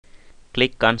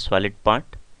Click on solid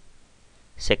part.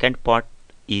 Second part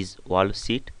is wall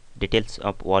sheet. Details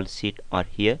of wall sheet are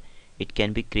here. It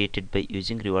can be created by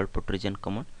using revolve protrusion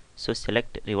command. So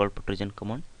select revolve protrusion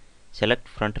command. Select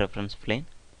front reference plane.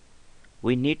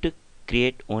 We need to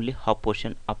create only half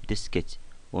portion of this sketch.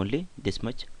 Only this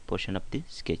much portion of the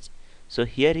sketch. So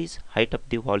here is height of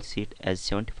the wall sheet as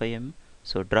 75 mm.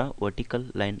 So draw vertical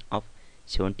line of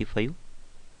 75,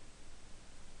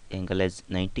 angle as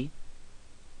 90.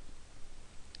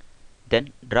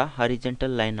 Then draw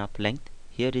horizontal line of length.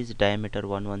 Here is diameter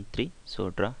 113. So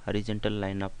draw horizontal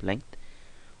line of length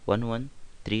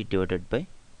 113 divided by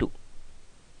 2,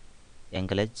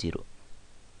 angle as 0.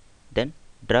 Then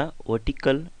draw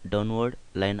vertical downward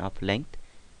line of length.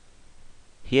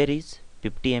 Here is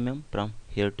 50 mm from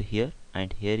here to here,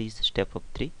 and here is step up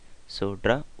 3. So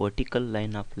draw vertical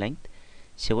line of length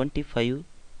 75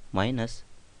 minus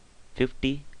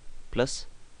 50 plus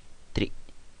 3.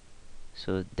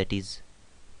 So that is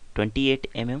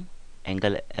 28 mm,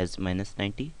 angle as minus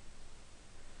 90.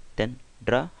 Then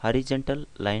draw horizontal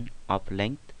line of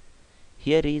length.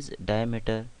 Here is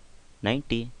diameter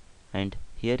 90 and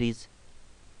here is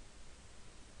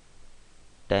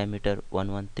diameter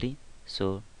 113.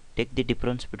 So take the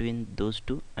difference between those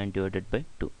two and divided by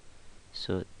 2.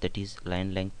 So that is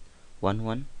line length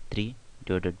 113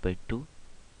 divided by 2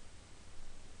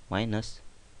 minus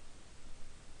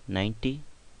 90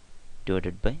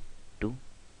 divided by 2,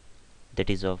 that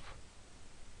is of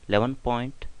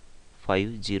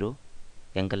 11.50,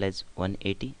 angle as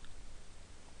 180.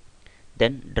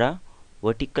 Then draw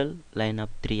vertical line of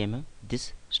 3 mm,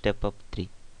 this step up 3.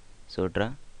 So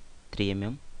draw 3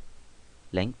 mm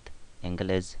length,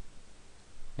 angle as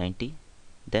 90.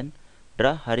 Then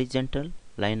draw horizontal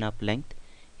line of length.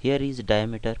 Here is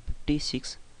diameter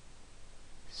 56.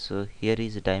 So here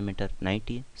is diameter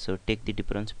 90. So take the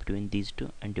difference between these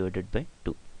two and divided by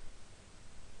 2.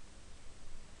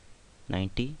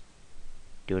 90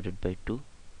 divided by 2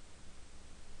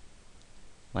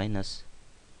 minus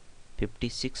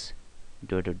 56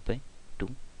 divided by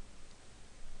 2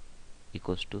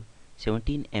 equals to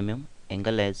 17 mm,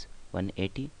 angle as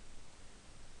 180.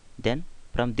 Then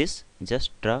from this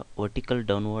just draw vertical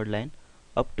downward line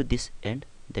up to this end,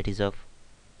 that is of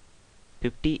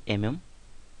 50 mm,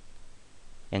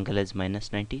 angle as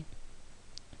minus 90.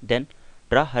 Then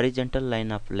draw horizontal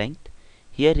line of length.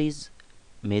 Here is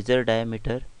measure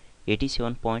diameter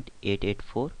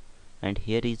 87.884 and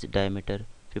here is diameter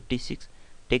 56.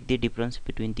 Take the difference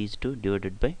between these two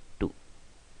divided by 2.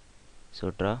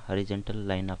 So draw horizontal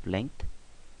line of length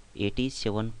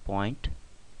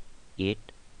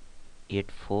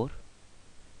 87.884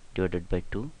 divided by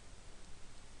 2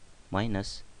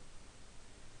 minus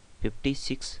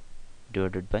 56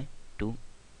 divided by 2,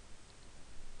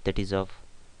 that is of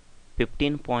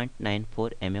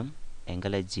 15.94 mm,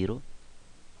 angle as 0.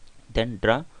 Then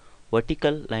draw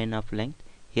vertical line of length.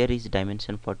 Here is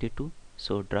dimension 42.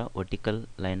 So draw vertical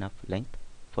line of length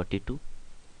 42,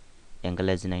 angle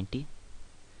as 90.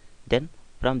 Then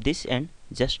from this end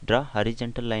just draw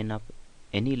horizontal line of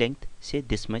any length, say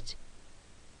this much.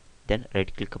 Then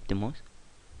right click of the mouse,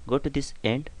 go to this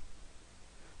end.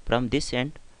 From this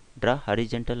end draw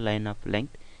horizontal line of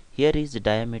length. Here is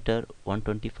diameter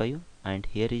 125 and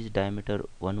here is diameter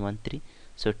 113.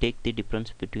 So take the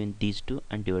difference between these two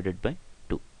and divided by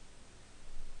 2.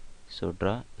 So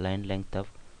draw line length of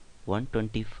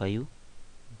 125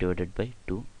 divided by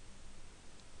 2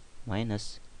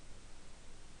 minus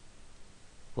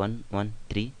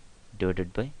 113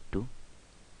 divided by 2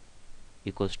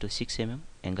 equals to 6 mm,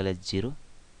 angle as 0.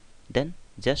 Then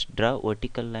just draw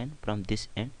vertical line from this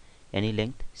end, any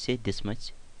length, say this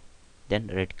much. Then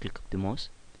right click of the mouse,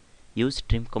 use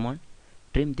trim command,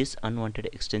 trim this unwanted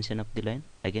extension of the line,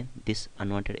 again this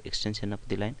unwanted extension of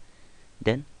the line,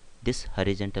 then this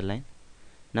horizontal line.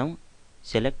 Now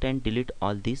select and delete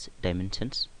all these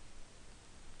dimensions.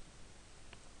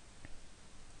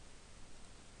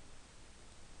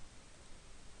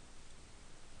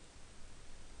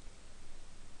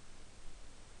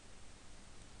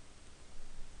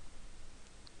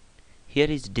 Here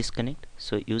is disconnect,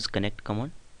 so use connect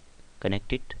command,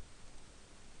 connect it.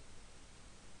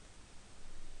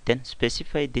 Then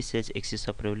specify this as axis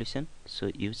of revolution,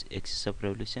 so use axis of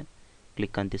revolution.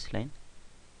 Click on this line,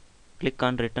 click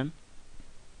on return,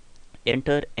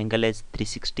 enter angle as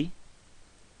 360,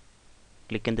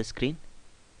 click in the screen,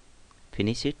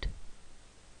 finish it,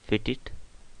 fit it.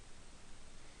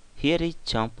 Here is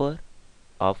chamfer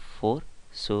of 4,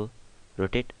 so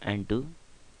rotate and do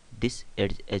this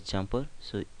edge as chamfer.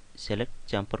 So select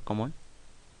chamfer command,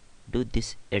 do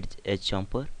this edge as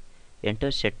chamfer, enter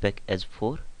setback as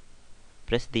 4.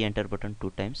 press the enter button 2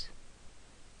 times,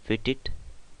 fit it,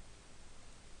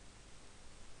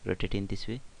 rotate in this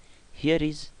way. Here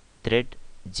is thread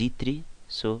G3,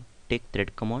 so take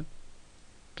thread command,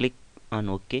 click on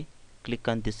OK, click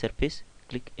on this surface,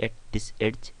 click at this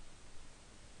edge,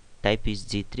 type is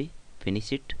G3,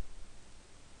 finish it.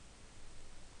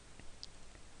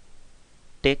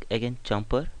 Take again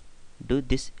chamfer, do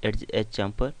this edge as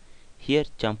chamfer. Here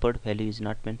chamfered value is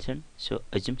not mentioned, so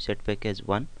assume setback as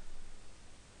 1.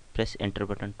 Press enter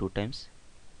button 2 times,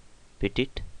 fit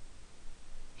it.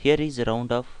 Here is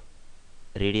round of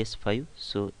radius 5,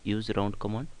 so use round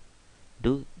command.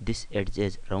 Do this edge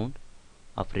as round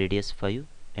of radius 5,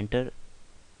 enter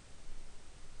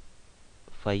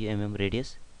 5 mm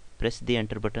radius, press the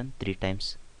enter button 3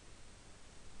 times,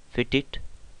 fit it,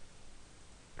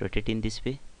 rotate in this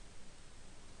way,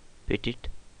 fit it,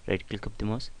 right click of the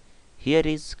mouse. Here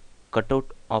is cutout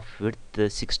of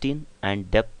width 16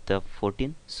 and depth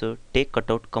 14, so take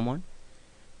cutout command,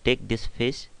 take this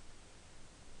face,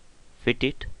 fit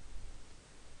it,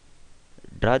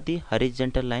 draw the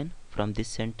horizontal line from this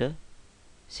center,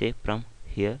 say from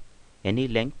here, any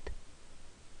length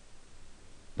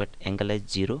but angle as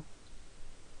 0,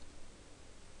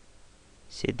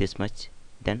 say this much,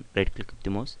 then right click of the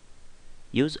mouse,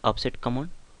 use offset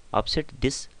command, offset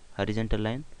this horizontal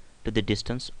line to the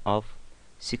distance of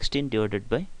 16 divided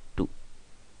by 2,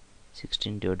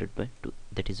 16 divided by 2,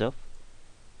 that is of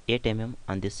 8 mm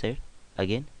on this side,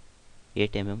 again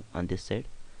 8 mm on this side.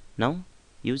 Now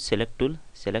use select tool,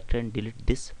 select and delete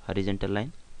this horizontal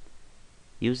line,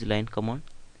 use line command,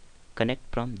 connect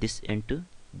from this end to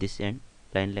this end,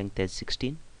 line length as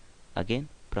 16, again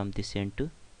from this end to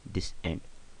this end,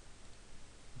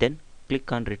 then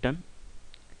click on return.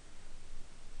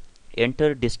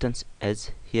 Enter distance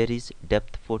as, here is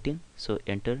depth 14, so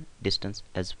enter distance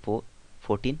as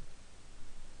 14,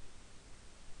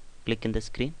 click in the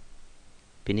screen,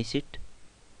 finish it,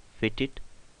 fit it,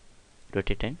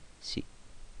 rotate and see.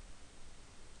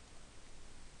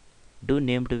 Do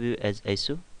named view as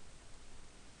ISO,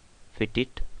 fit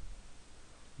it,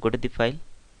 go to the file,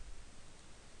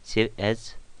 save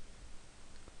as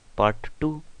part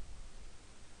 2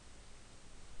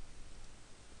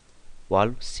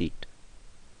 valve seat.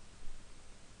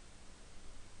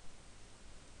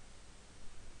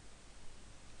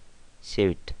 Save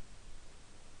it.